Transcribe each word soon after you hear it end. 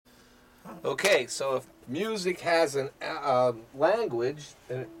Okay, so if music has an language,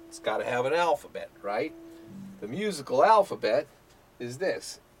 then it's got to have an alphabet, right? The musical alphabet is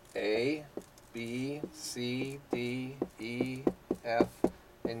this: A, B, C, D, E, F,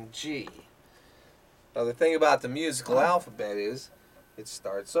 and G. Now the thing about the musical alphabet is it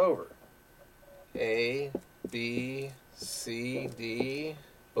starts over. A, B, C, D,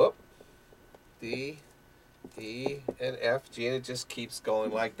 whoop, D, E, and F, G, and it just keeps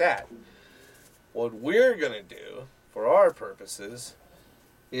going like that. What we're going to do, for our purposes,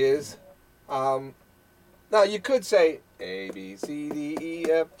 is, now you could say A, B, C, D,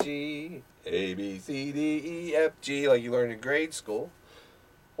 E, F, G, A, B, C, D, E, F, G, like you learned in grade school.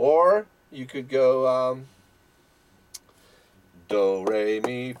 Or you could go, Do, Re,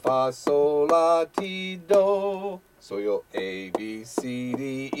 Mi, Fa, Sol, La, Ti, Do. So you'll A, B, C,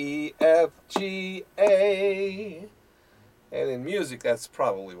 D, E, F, G, A. And in music, that's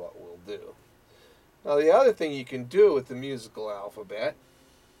probably what we'll do. Now the other thing you can do with the musical alphabet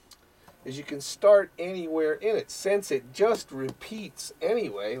is you can start anywhere in it. Since it just repeats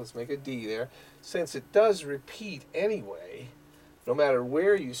anyway, let's make a D there, since it does repeat anyway, no matter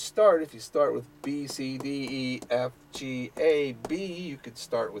where you start, if you start with B, C, D, E, F, G, A, B, you could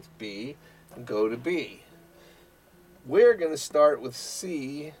start with B and go to B. We're going to start with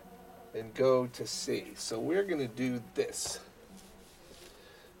C and go to C. So we're going to do this.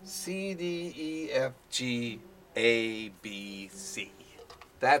 C, D, E, F, G, A, B, C.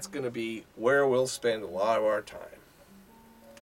 That's going to be where we'll spend a lot of our time.